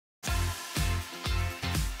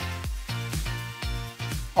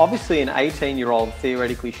Obviously, an 18-year-old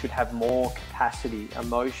theoretically should have more capacity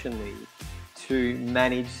emotionally to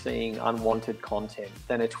manage seeing unwanted content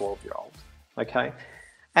than a 12-year-old, okay?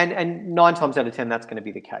 And 9 times out of 10, that's going to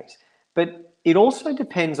be the case. But it also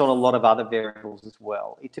depends on a lot of other variables as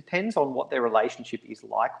well. It depends on what their relationship is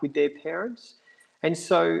like with their parents. And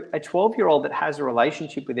so a 12-year-old that has a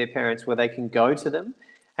relationship with their parents where they can go to them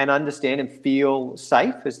and understand and feel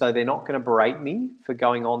safe, as though they're not going to berate me for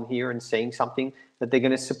going on here and seeing something, that they're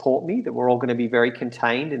going to support me, that we're all going to be very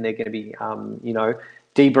contained and they're going to be,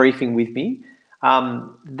 debriefing with me.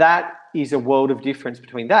 That is a world of difference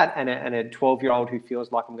between that and a 12-year-old who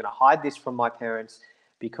feels like I'm going to hide this from my parents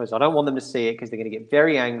because I don't want them to see it because they're going to get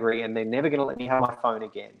very angry and they're never going to let me have my phone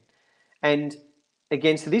again. And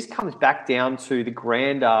again, so this comes back down to the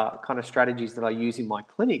grander kind of strategies that I use in my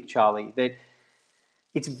clinic, Charlie, that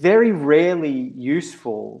it's very rarely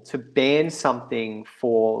useful to ban something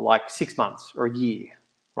for like 6 months or a year,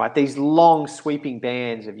 right? These long sweeping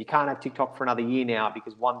bans of you can't have TikTok for another year now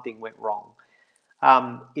because one thing went wrong.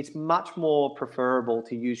 It's much more preferable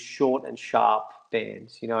to use short and sharp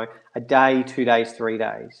bans, a day, 2 days, 3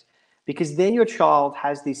 days, because then your child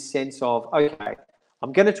has this sense of, okay,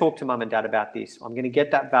 I'm going to talk to mum and dad about this. I'm going to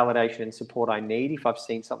get that validation and support I need if I've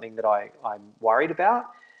seen something that I'm worried about.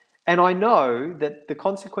 And I know that the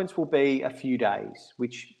consequence will be a few days,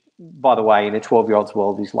 which, by the way, in a 12-year-old's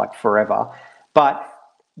world is like forever. But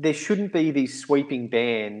there shouldn't be these sweeping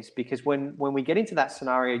bans, because when we get into that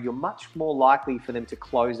scenario, you're much more likely for them to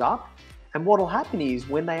close up. And what will happen is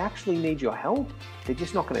when they actually need your help, they're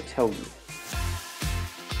just not going to tell you.